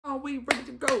we ready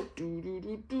to go? Do do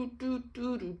do do do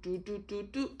do do do do do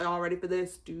do. Y'all ready for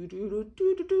this? Do do do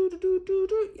do do do do do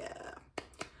do. Yeah.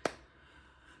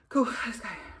 Cool. Let's go.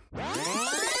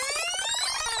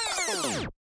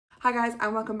 Hi guys,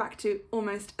 and welcome back to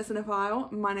Almost a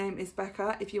Cinephile. My name is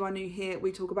Becca. If you are new here,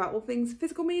 we talk about all things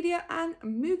physical media and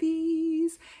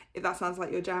movies. If that sounds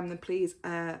like your jam, then please,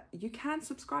 you can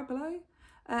subscribe below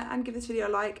and give this video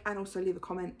a like, and also leave a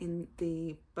comment in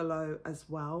the below as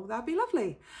well. That'd be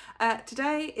lovely.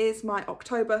 Today is my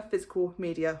October physical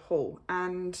media haul,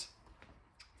 and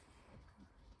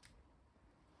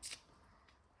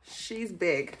she's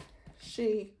big.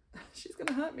 She's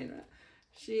gonna hurt me now.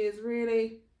 She is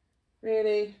really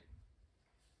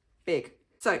big.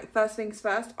 So first things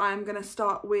first, I'm going to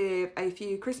start with a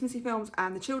few Christmassy films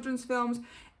and the children's films.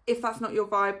 If that's not your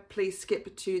vibe, please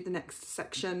skip to the next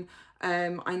section.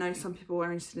 I know some people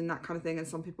are interested in that kind of thing and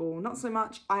some people not so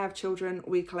much. I have children,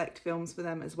 we collect films for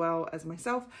them as well as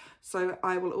myself, so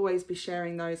I will always be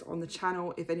sharing those on the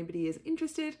channel if anybody is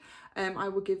interested. I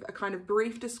will give a kind of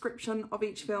brief description of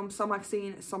each film. Some I've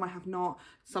seen, some I have not,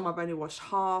 some I've only watched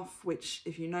half, which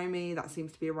if you know me, that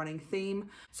seems to be a running theme.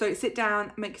 So sit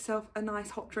down, make yourself a nice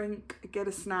hot drink, get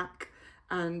a snack,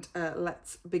 and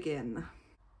let's begin.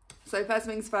 So first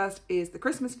things first is the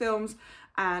Christmas films,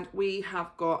 and we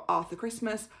have got Arthur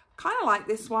Christmas. Kind of like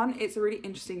this one. It's a really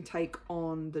interesting take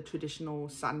on the traditional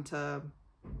Santa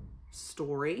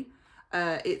story.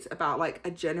 It's about like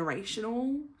a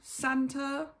generational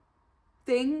Santa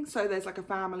thing. So there's like a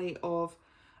family of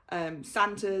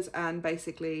Santas, and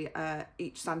basically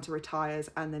each Santa retires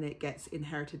and then it gets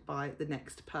inherited by the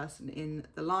next person in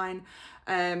the line,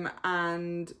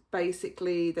 and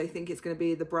basically they think it's going to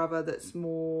be the brother that's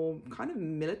more kind of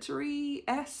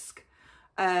military-esque,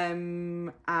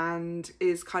 and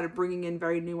is kind of bringing in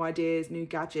very new ideas, new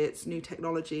gadgets, new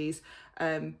technologies,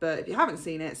 but if you haven't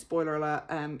seen it, spoiler alert,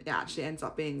 it actually ends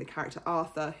up being the character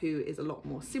Arthur, who is a lot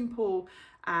more simple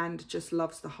and just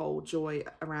loves the whole joy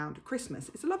around Christmas.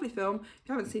 It's a lovely film. If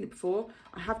you haven't seen it before,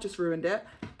 I have just ruined it,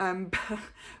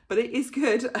 but it is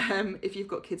good. If you've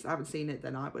got kids that haven't seen it,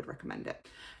 then I would recommend it.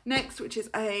 Next, which is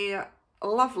a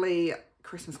lovely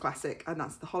Christmas classic, and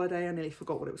that's The Holiday. I nearly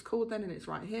forgot what it was called then, and it's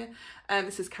right here.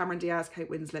 This is Cameron Diaz, Kate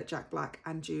Winslet, Jack Black,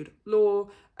 and Jude Law.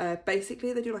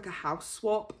 Basically, they do like a house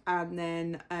swap, and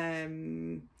then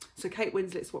so Kate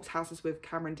Winslet swaps houses with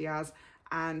Cameron Diaz,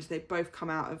 and they both come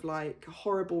out of like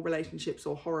horrible relationships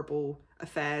or horrible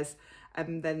affairs,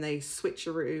 and then they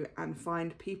switcheroo and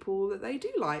find people that they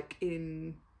do like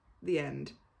in the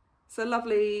end. So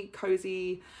lovely,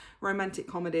 cozy, romantic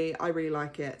comedy. I really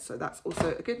like it, so that's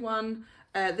also a good one.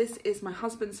 This is my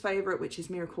husband's favourite, which is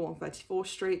Miracle on 34th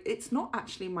Street. It's not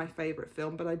actually my favourite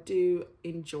film, but I do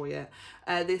enjoy it.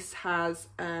 This has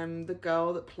the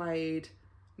girl that played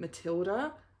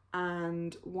Matilda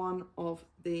and one of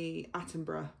the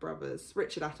Attenborough brothers,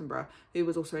 Richard Attenborough, who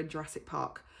was also in Jurassic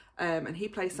Park. And he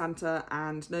plays Santa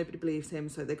and nobody believes him,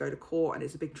 so they go to court and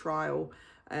it's a big trial,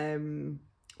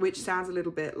 which sounds a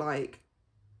little bit like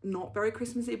not very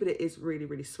Christmassy, but it is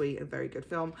really sweet and very good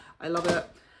film. I love it.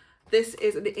 This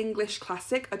is an English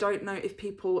classic. I don't know if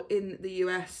people in the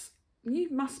US, you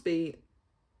must be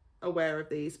aware of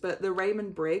these, but the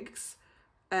Raymond Briggs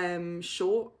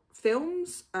short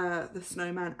films, The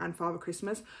Snowman and Father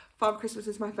Christmas. Father Christmas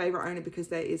is my favourite only because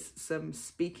there is some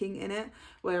speaking in it,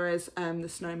 whereas The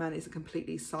Snowman is a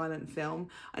completely silent film.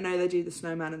 I know they do The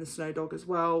Snowman and the Snow Dog as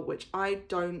well, which I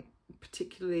don't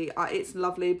particularly, it's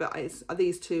lovely, but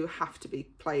these two have to be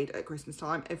played at Christmas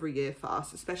time every year for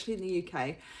us, especially in the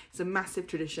UK. It's a massive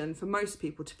tradition for most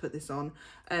people to put this on.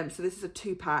 So this is a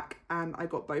 2-pack, and I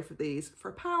got both of these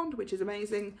for £1, which is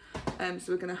amazing.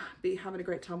 So we're going to be having a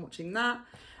great time watching that.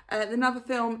 Another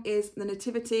film is The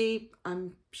Nativity.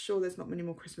 I'm sure there's not many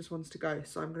more Christmas ones to go,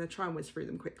 so I'm going to try and whiz through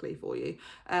them quickly for you.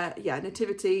 Yeah,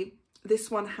 Nativity. This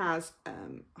one has, I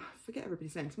forget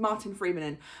everybody's names, Martin Freeman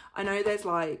in. I know there's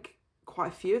like quite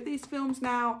a few of these films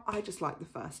now. I just like the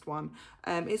first one.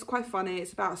 It's quite funny.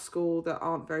 It's about a school that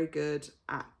aren't very good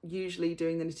at usually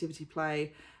doing the nativity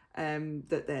play,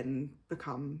 that then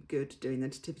become good doing the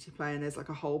nativity play, and there's like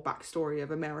a whole backstory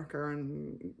of America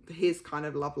and his kind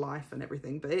of love life and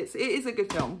everything, but it is a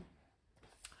good film.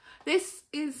 This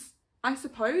is, I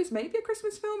suppose, maybe a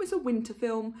Christmas film. It's a winter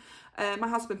film. My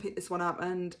husband picked this one up,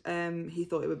 and he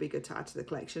thought it would be good to add to the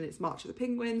collection. It's March of the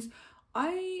Penguins.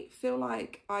 I feel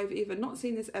like I've either not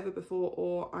seen this ever before,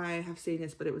 or I have seen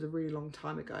this, but it was a really long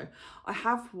time ago. I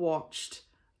have watched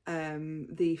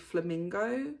the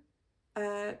Flamingo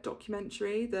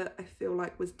documentary that I feel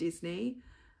like was Disney.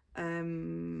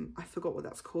 I forgot what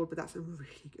that's called, but that's a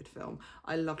really good film.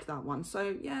 I loved that one.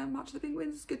 So yeah, March of the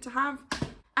Penguins is good to have.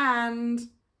 And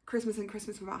Christmas and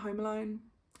Christmas Without Home Alone.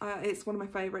 It's one of my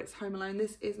favourites, Home Alone.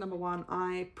 This is number 1.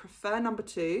 I prefer number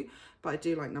 2, but I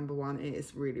do like number 1. It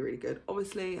is really, really good.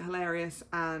 Obviously hilarious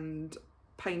and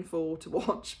painful to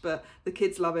watch, but the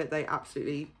kids love it. They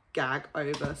absolutely gag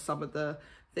over some of the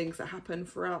things that happen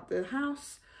throughout the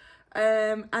house.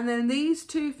 And then these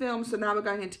 2 films, so now we're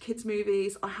going into kids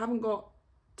movies. I haven't got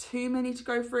too many to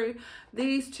go through.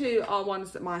 These 2 are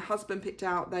ones that my husband picked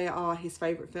out. They are his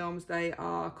favourite films. They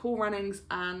are Cool Runnings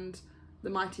and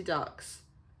The Mighty Ducks.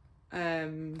 But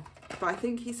I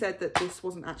think he said that this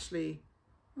wasn't actually,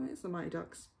 oh, it's The Mighty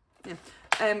Ducks. Yeah.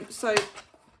 So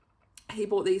he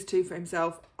bought these 2 for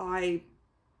himself. I'm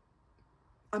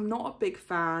not a big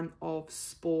fan of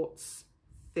sports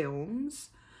films.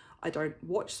 I don't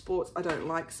watch sports. I don't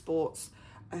like sports.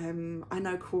 I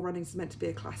know Cool Runnings is meant to be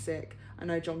a classic. I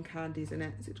know John Candy's in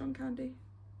it. Is it John Candy?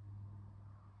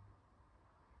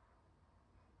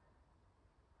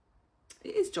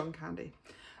 It is John Candy.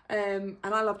 And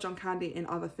I love John Candy in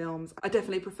other films. I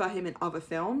definitely prefer him in other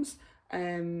films.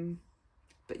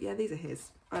 But yeah, these are his.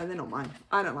 They're not mine.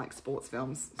 I don't like sports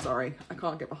films. Sorry, I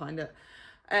can't get behind it.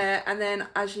 And then,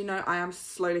 as you know, I am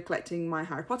slowly collecting my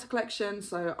Harry Potter collection.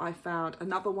 So I found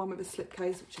another one with a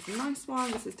slipcase, which is a nice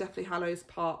one. This is Deathly Hallows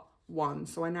Part 1.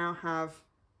 So I now have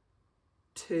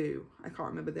 2. I can't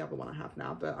remember the other one I have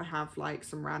now, but I have like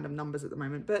some random numbers at the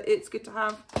moment. But it's good to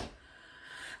have.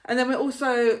 And then we're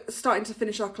also starting to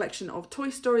finish our collection of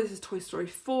Toy Story. This is Toy Story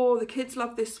 4. The kids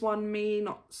love this one, me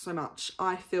not so much.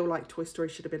 I feel like Toy Story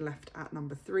should have been left at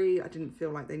number 3. I didn't feel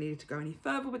like they needed to go any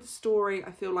further with the story. I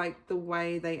feel like the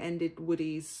way they ended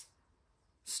Woody's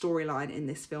storyline in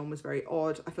this film was very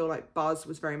odd. I feel like Buzz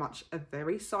was very much a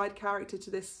very side character to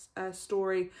this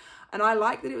story. And I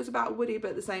like that it was about Woody,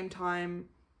 but at the same time,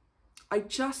 I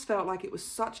just felt like it was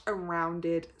such a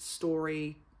rounded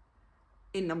story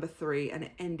in number 3, and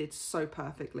it ended so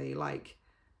perfectly. Like,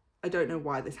 I don't know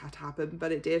why this had to happen,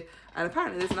 but it did. And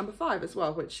apparently there's a number 5 as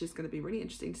well, which is going to be really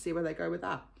interesting to see where they go with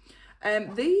that.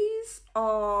 These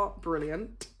are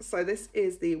brilliant. So this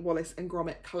is the Wallace and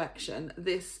Gromit collection.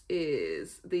 This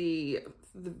is the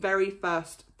very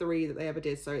first 3 that they ever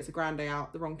did. So it's A Grand Day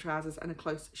Out, The Wrong Trousers, and A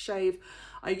Close Shave.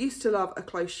 I used to love A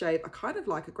Close Shave. I kind of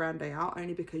like A Grand Day Out,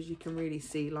 only because you can really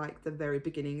see like the very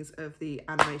beginnings of the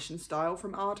animation style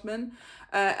from Aardman.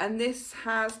 And this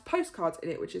has postcards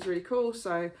in it, which is really cool.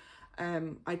 So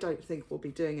I don't think we'll be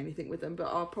doing anything with them, but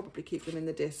I'll probably keep them in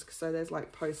the disc. So there's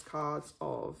like postcards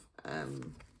of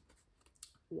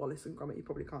Wallace and Gromit. You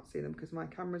probably can't see them because my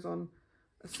camera's on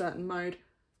a certain mode.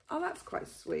 Oh, that's quite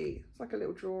sweet. It's like a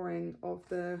little drawing of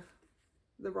the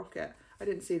rocket. I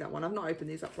didn't see that one. I've not opened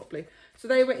these up properly. So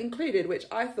they were included, which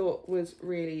I thought was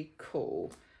really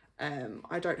cool.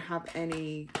 I don't have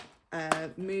any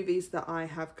movies that I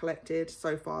have collected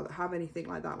so far that have anything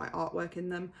like that, like artwork in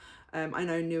them. I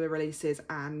know newer releases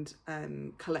and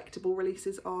collectible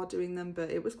releases are doing them,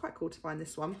 but it was quite cool to find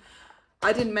this one.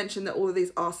 I didn't mention that all of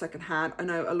these are secondhand. I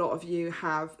know a lot of you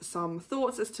have some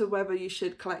thoughts as to whether you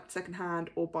should collect secondhand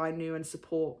or buy new and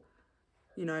support,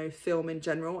 you know, film in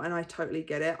general, and I totally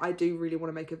get it. I do really want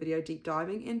to make a video deep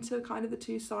diving into kind of the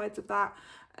 2 sides of that,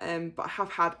 but I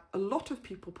have had a lot of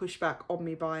people push back on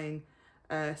me buying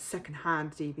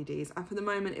secondhand DVDs, and for the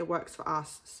moment it works for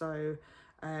us, so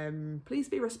please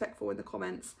be respectful in the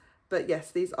comments. But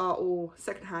yes, these are all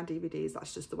secondhand DVDs.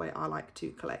 That's just the way I like to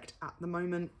collect at the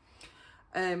moment.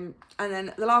 And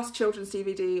then the last children's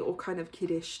DVD, or kind of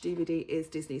kiddish DVD, is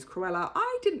Disney's Cruella.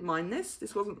 I didn't mind this.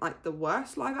 This wasn't like the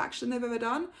worst live action they've ever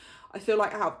done. I feel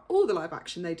like out of all the live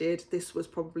action they did, this was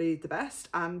probably the best,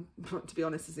 and to be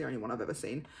honest, it's the only one I've ever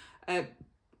seen.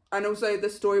 And also the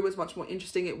story was much more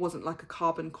interesting. It wasn't like a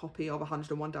carbon copy of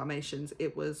 101 Dalmatians.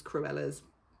 It was Cruella's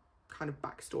kind of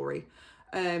backstory.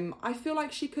 I feel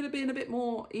like she could have been a bit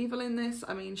more evil in this.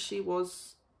 I mean, she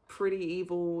was pretty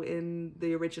evil in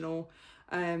the original.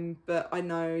 But I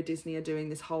know Disney are doing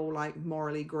this whole like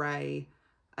morally grey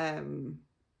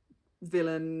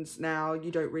villains now.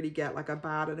 You don't really get like a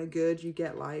bad and a good. You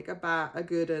get like a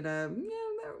good and a,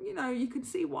 you know, you can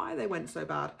see why they went so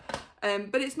bad.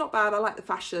 But it's not bad. I like the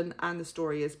fashion, and the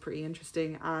story is pretty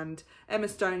interesting, and Emma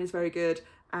Stone is very good.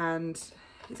 And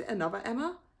is it another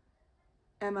Emma?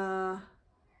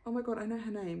 Oh my God, I know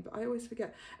her name, but I always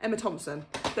forget. Emma Thompson.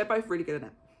 They're both really good in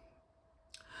it.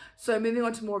 So moving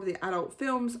on to more of the adult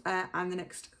films, and the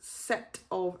next set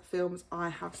of films I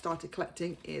have started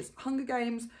collecting is Hunger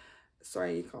Games.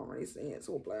 Sorry, you can't really see, it's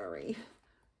all blurry.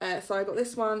 So I got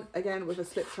this one, again, with a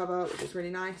slipcover, which is really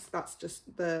nice. That's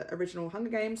just the original Hunger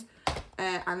Games.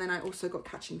 And then I also got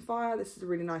Catching Fire. This is a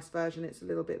really nice version. It's a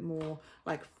little bit more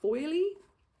like foily.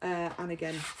 and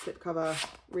again, slipcover,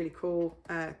 really cool,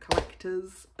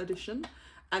 collector's edition.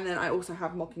 And then I also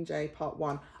have Mockingjay Part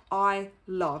 1. I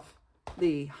love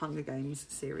the Hunger Games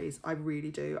series. I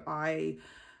really do.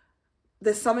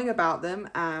 There's something about them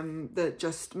that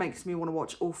just makes me want to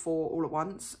watch all 4 all at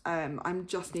once. I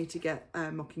just need to get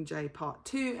Mockingjay Part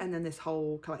 2, and then this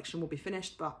whole collection will be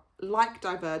finished. But like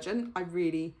Divergent,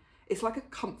 it's like a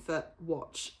comfort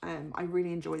watch. I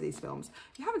really enjoy these films.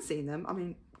 If you haven't seen them, I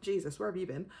mean, Jesus, where have you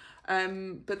been?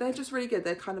 But they're just really good.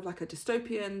 They're kind of like a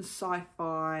dystopian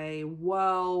sci-fi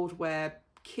world where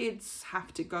kids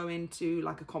have to go into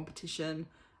like a competition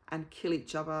and kill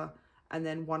each other, and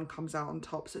then one comes out on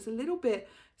top. So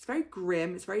it's very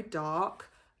grim, it's very dark.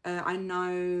 I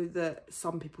know that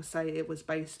some people say it was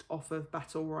based off of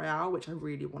Battle Royale, which I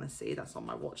really want to see. That's on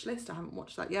my watch list. I haven't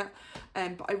watched that yet,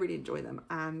 but I really enjoy them,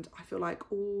 and I feel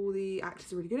like all the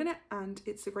actors are really good in it, and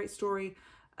it's a great story.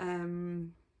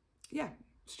 Yeah,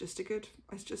 it's just a good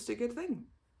thing.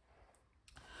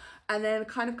 And then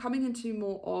kind of coming into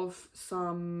more of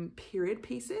some period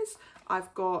pieces,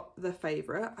 I've got The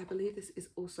Favourite. I believe this is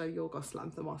also Yorgos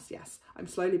Lanthimos. Yes, I'm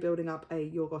slowly building up a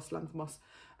Yorgos Lanthimos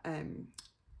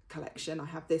collection. I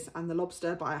have this and The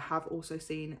Lobster, but I have also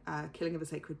seen Killing of a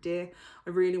Sacred Deer. I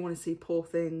really want to see Poor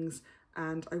Things,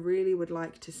 and I really would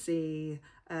like to see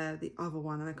the other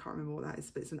one, and I can't remember what that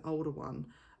is, but it's an older one.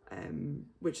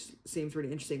 Which seems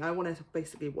really interesting. I want to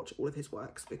basically watch all of his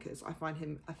works because I find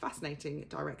him a fascinating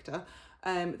director.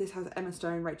 This has Emma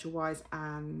Stone, Rachel Weisz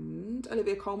and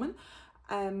Olivia Colman.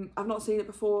 I've not seen it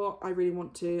before. I really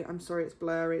want to. I'm sorry it's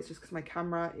blurry. It's just because my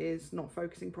camera is not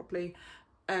focusing properly.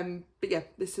 But yeah,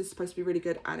 this is supposed to be really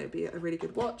good, and it'd be a really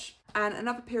good watch. And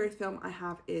another period film I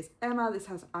have is Emma. This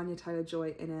has Anya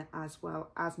Taylor-Joy in it as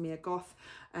well as Mia Goth.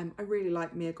 I really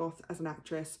like Mia Goth as an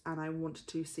actress, and I want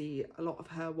to see a lot of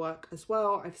her work as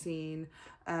well. I've seen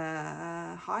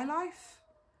High Life,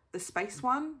 the space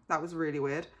one. That was really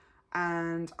weird.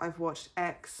 And I've watched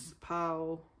X,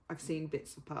 Pearl. I've seen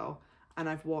bits of Pearl, and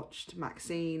I've watched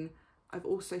Maxine. I've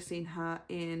also seen her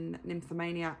in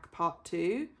Nymphomaniac Part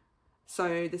 2.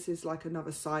 So this is like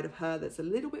another side of her that's a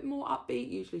little bit more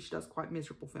upbeat. Usually she does quite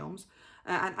miserable films.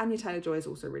 And Anya Taylor-Joy is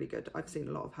also really good. I've seen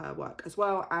a lot of her work as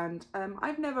well. And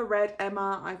I've never read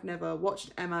Emma. I've never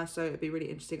watched Emma, so it'd be really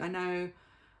interesting. I know,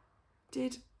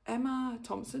 did Emma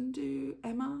Thompson do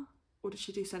Emma? Or did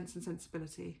she do Sense and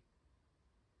Sensibility?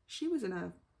 She was in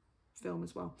a film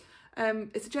as well.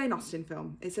 It's a Jane Austen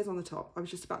film. It says on the top. I was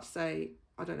just about to say,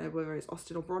 I don't know whether it's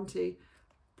Austen or Bronte.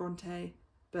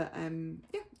 But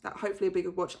yeah, that hopefully a big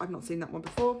watch. I've not seen that one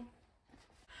before.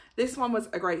 This one was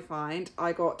a great find.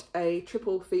 I got a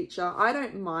triple feature. I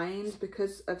don't mind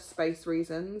because of space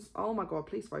reasons. Oh my God,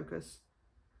 please focus.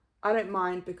 I don't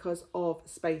mind because of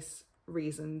space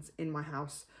reasons in my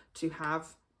house to have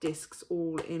discs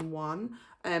all in one.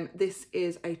 This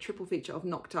is a triple feature of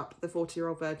Knocked Up, The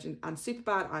 40-Year-Old Virgin and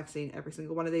Superbad. I've seen every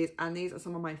single one of these, and these are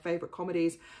some of my favourite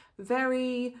comedies.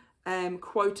 Very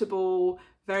quotable,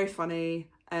 very funny.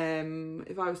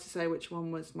 If I was to say which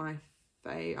one was my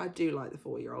fave, I do like The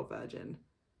 40-Year-Old Virgin.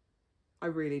 I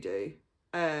really do.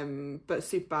 But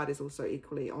Superbad is also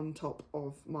equally on top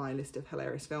of my list of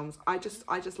hilarious films. I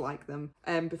just like them.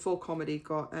 Before comedy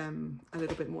got a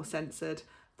little bit more censored,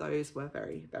 those were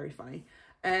very, very funny.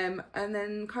 And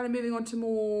then kind of moving on to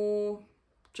more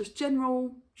just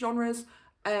general genres.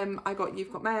 I got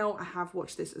You've Got Mail. I have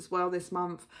watched this as well this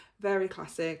month. Very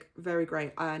classic, very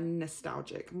great,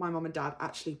 nostalgic. My mum and dad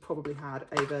actually probably had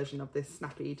a version of this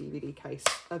snappy DVD case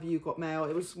of You've Got Mail.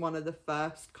 It was one of the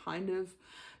first kind of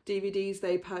DVDs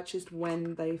they purchased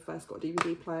when they first got a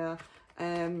DVD player.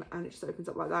 And it just opens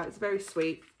up like that. It's very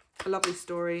sweet, a lovely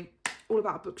story, all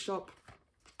about a bookshop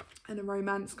and a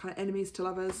romance, kind of enemies to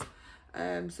lovers.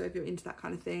 So if you're into that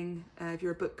kind of thing, if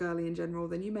you're a book girly in general,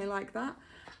 then you may like that.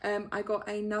 I got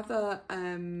another,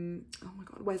 oh my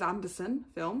God, Wes Anderson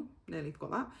film. Nearly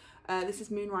forgot that. This is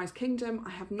Moonrise Kingdom.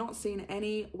 I have not seen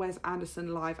any Wes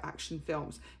Anderson live action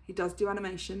films. He does do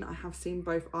animation. I have seen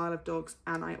both Isle of Dogs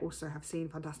and I also have seen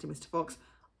Fantastic Mr. Fox.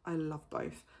 I love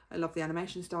both. I love the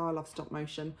animation style. I love stop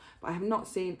motion. But I have not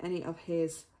seen any of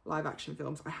his live action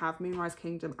films. I have Moonrise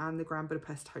Kingdom and The Grand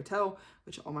Budapest Hotel,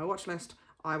 which are on my watch list.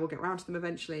 I will get around to them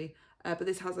eventually. But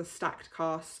this has a stacked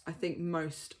cast. I think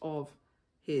most of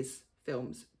his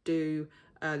films do.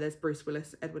 There's Bruce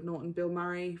Willis, Edward Norton, Bill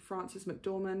Murray, Frances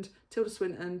McDormand, Tilda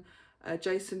Swinton,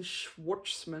 Jason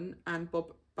Schwartzman and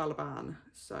Bob Balaban.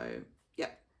 So yeah,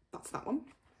 that's that one.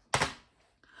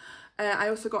 I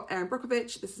also got Erin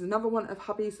Brockovich. This is another one of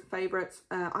hubby's favourites.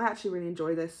 I actually really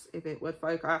enjoy this, if it would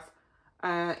focus.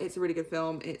 It's a really good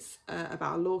film. It's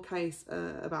about a law case,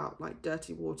 about like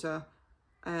dirty water.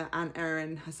 and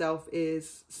Erin herself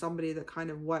is somebody that kind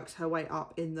of works her way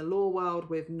up in the law world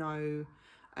with no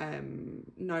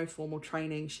formal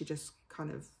training. She just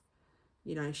kind of,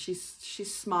 you know,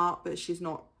 she's smart, but she's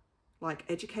not like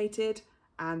educated,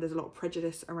 and there's a lot of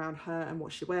prejudice around her and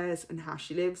what she wears and how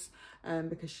she lives,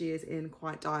 because she is in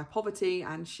quite dire poverty,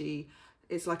 and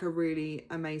it's like a really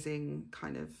amazing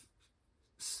kind of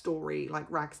story, like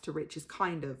rags to riches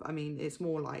kind of. I mean, it's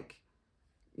more like,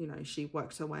 you know, she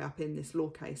works her way up in this law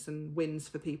case and wins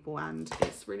for people, and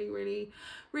it's really, really,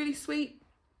 really sweet.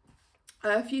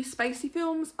 A few spacey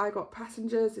films. I got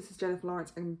Passengers. This is Jennifer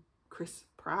Lawrence and Chris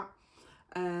Pratt.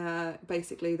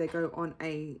 Basically, they go on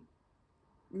a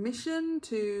mission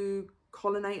to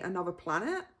colonate another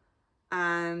planet,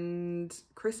 and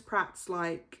Chris Pratt's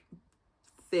like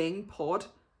pod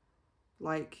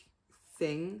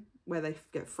thing where they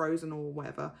get frozen or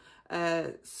whatever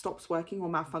stops working or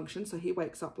malfunctions, so he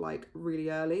wakes up like really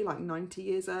early, like 90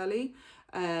 years early,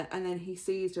 and then he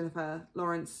sees Jennifer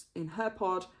Lawrence in her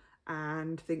pod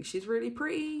and thinks she's really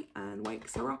pretty and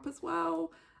wakes her up as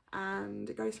well, and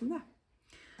it goes from there.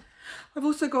 I've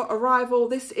also got Arrival.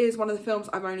 This is one of the films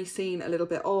I've only seen a little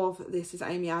bit of. This is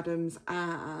Amy Adams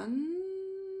and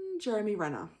Jeremy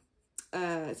Renner.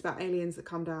 It's about aliens that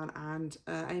come down, and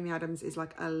Amy Adams is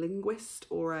like a linguist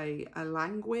or a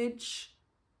language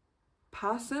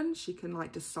person. She can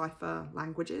like decipher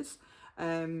languages.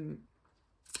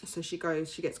 So she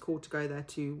gets called to go there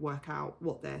to work out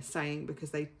what they're saying,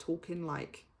 because they talk in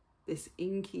like this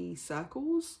inky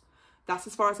circles. That's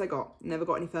as far as I got. Never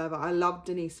got any further. I love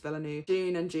Denis Villeneuve.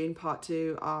 Dune and Dune Part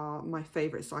 2 are my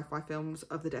favourite sci-fi films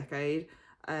of the decade.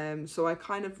 So I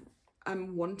kind of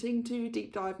am wanting to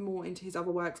deep dive more into his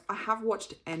other works. I have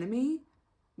watched Enemy.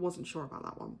 Wasn't sure about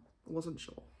that one. Wasn't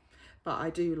sure. But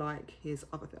I do like his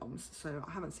other films. So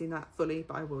I haven't seen that fully,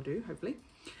 but I will do, hopefully.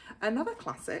 Another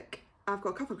classic. I've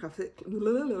got a couple of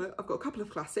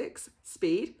classics.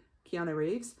 Speed, Keanu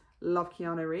Reeves. Love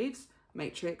Keanu Reeves.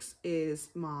 Matrix is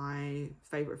my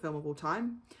favourite film of all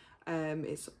time.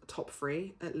 It's top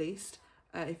 3 at least,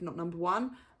 if not number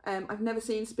 1. I've never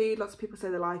seen Speed. Lots of people say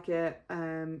they like it.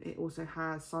 It also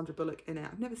has Sandra Bullock in it.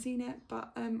 I've never seen it,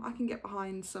 but I can get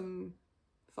behind some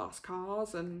fast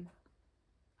cars and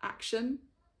action.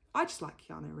 I just like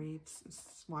Keanu Reeves.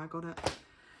 That's why I got it.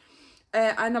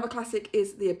 Another classic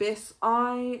is The Abyss.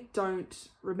 I don't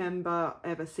remember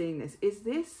ever seeing this. Is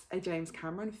this a James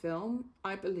Cameron film?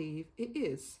 I believe it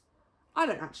is. I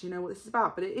don't actually know what this is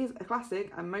about, but it is a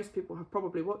classic and most people have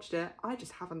probably watched it. I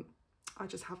just haven't.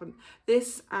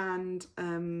 This and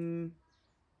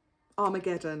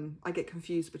Armageddon, I get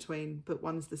confused between, but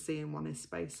one's the sea and one is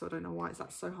space, so I don't know why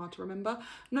that's so hard to remember.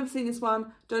 I've never seen this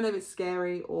one. Don't know if it's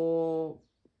scary or...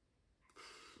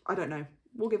 I don't know.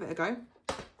 We'll give it a go.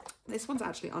 This one's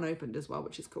actually unopened as well,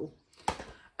 which is cool.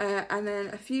 And then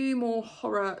a few more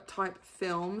horror type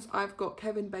films. I've got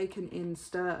Kevin Bacon in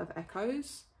Stir of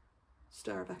Echoes.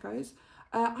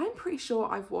 I'm pretty sure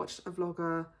I've watched a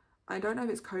vlogger, I don't know if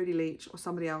it's Cody Leach or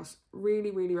somebody else,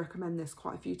 really recommend this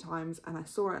quite a few times, and I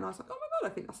saw it and I was like, oh my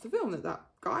god, I think that's the film that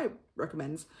guy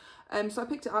recommends. So I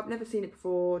picked it up, never seen it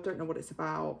before, don't know what it's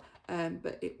about,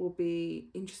 but it will be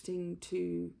interesting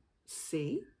to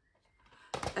see.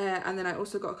 And then I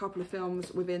also got a couple of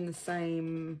films within the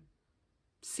same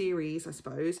series, I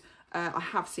suppose. I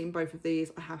have seen both of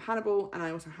these. I have Hannibal and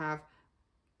I also have,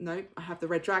 I have The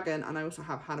Red Dragon and I also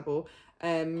have Hannibal.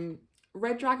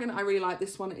 Red Dragon, I really like.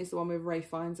 This one is the one with Ralph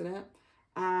Fiennes in it.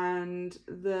 And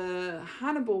the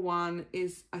Hannibal one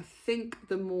is, I think,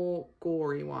 the more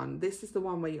gory one. This is the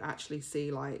one where you actually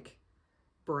see, like,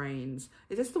 brains.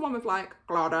 Is this the one with, like,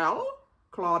 Claudel?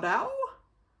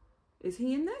 Is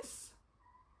he in this?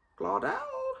 Claudel?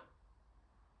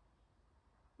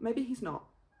 Maybe he's not.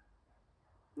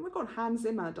 Oh my god, Hans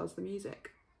Zimmer does the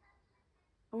music.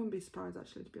 I wouldn't be surprised,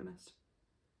 actually, to be honest.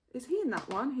 Is he in that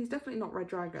one? He's definitely not Red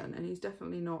Dragon, and he's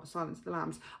definitely not Silence of the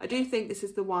Lambs. I do think this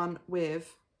is the one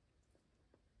with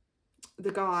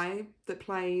the guy that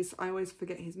plays, I always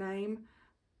forget his name.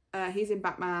 He's in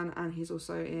Batman, and he's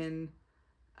also in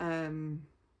Harry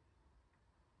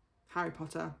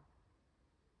Potter.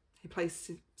 He plays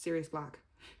Sirius Black.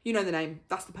 You know the name.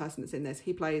 That's the person that's in this.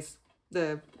 He plays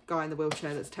the guy in the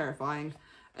wheelchair that's terrifying.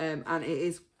 And it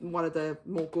is one of the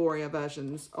more gorier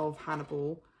versions of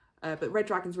Hannibal. But Red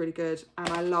Dragon's really good. And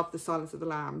I love The Silence of the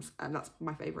Lambs. And that's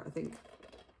my favourite, I think.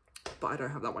 But I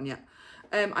don't have that one yet.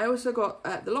 I also got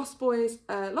The Lost Boys.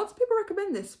 Lots of people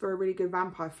recommend this for a really good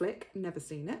vampire flick. Never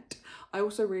seen it. I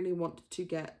also really want to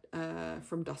get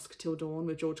From Dusk Till Dawn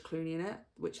with George Clooney in it,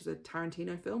 which is a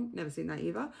Tarantino film. Never seen that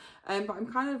either. But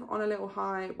I'm kind of on a little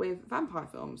high with vampire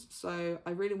films. So I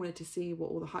really wanted to see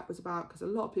what all the hype was about, because a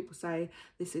lot of people say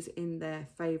this is in their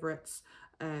favourites.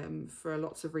 For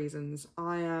lots of reasons.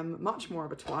 I am much more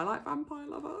of a Twilight vampire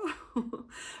lover, but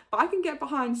I can get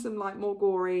behind some like more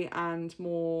gory and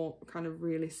more kind of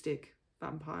realistic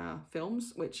vampire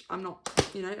films, which I'm not,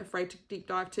 you know, afraid to deep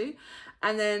dive to.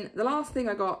 And then the last thing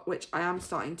I got, which I am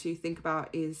starting to think about,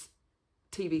 is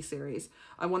TV series.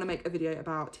 I want to make a video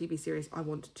about TV series I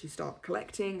want to start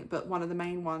collecting, but one of the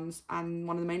main ones and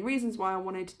one of the main reasons why I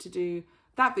wanted to do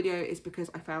that video is because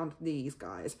I found these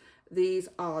guys. These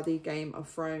are the Game of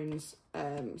Thrones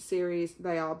series.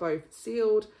 They are both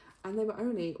sealed and they were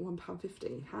only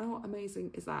 £1.50. How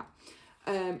amazing is that?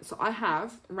 So I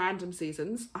have random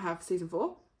seasons. I have season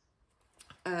 4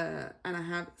 and I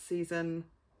have season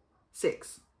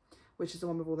 6, which is the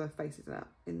one with all the faces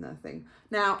in the thing.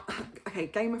 Now, okay,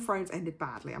 Game of Thrones ended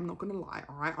badly. I'm not going to lie,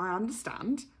 all right? I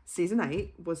understand. Season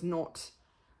 8 was not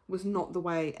the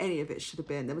way any of it should have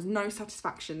been. There was no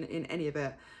satisfaction in any of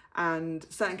it. And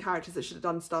certain characters that should have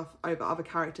done stuff over other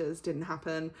characters didn't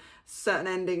happen. Certain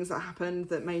endings that happened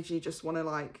that made you just want to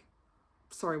like,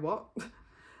 sorry, what?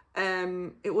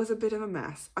 It was a bit of a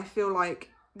mess. I feel like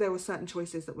there were certain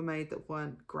choices that were made that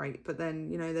weren't great, but then,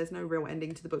 you know, there's no real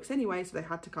ending to the books anyway, so they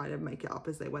had to kind of make it up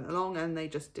as they went along, and they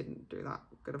just didn't do that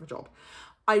good of a job.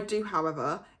 I do,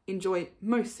 however, enjoy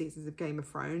most seasons of Game of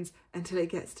Thrones until it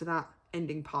gets to that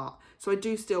ending part. So I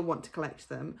do still want to collect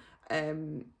them.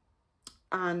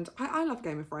 And I love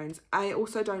Game of Thrones. I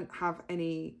also don't have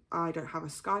a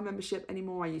Sky membership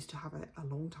anymore. I used to have it a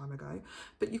long time ago,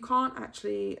 but you can't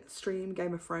actually stream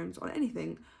Game of Thrones on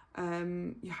anything.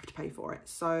 You have to pay for it.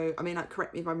 So, I mean, like,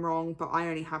 correct me if I'm wrong, but I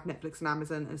only have Netflix and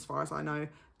Amazon. And as far as I know,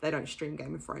 they don't stream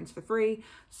Game of Thrones for free.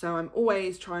 So I'm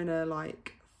always trying to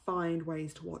like find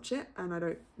ways to watch it, and I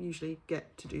don't usually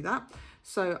get to do that.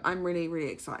 So I'm really, really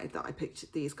excited that I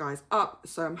picked these guys up.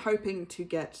 So I'm hoping to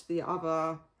get the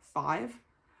other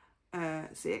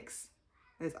 6.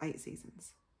 There's 8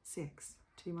 seasons. 6.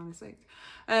 2 minus 6.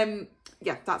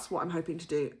 Yeah, that's what I'm hoping to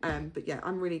do. But yeah,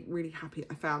 I'm really, really happy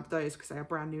I found those because they are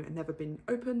brand new and never been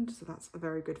opened. So that's a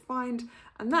very good find.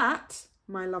 And that,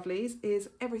 my lovelies, is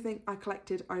everything I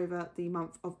collected over the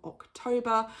month of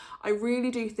October. I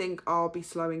really do think I'll be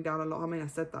slowing down a lot. I mean, I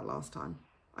said that last time.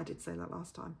 I did say that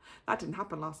last time. That didn't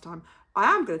happen last time.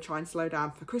 I am going to try and slow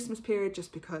down for Christmas period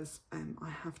just because I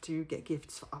have to get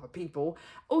gifts for other people.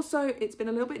 Also, it's been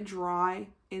a little bit dry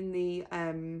in the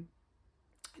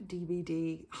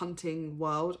DVD hunting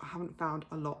world. I haven't found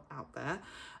a lot out there.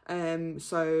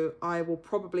 So I will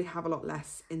probably have a lot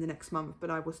less in the next month, but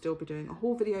I will still be doing a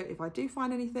haul video if I do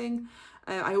find anything.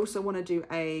 I also want to do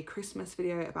a Christmas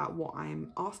video about what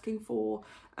I'm asking for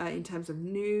in terms of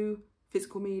new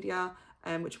physical media,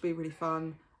 which will be really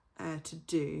fun to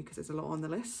do because there's a lot on the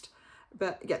list.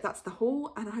 But yeah, that's the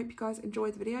haul, and I hope you guys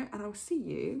enjoyed the video, and I will see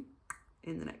you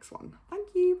in the next one. Thank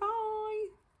you, bye.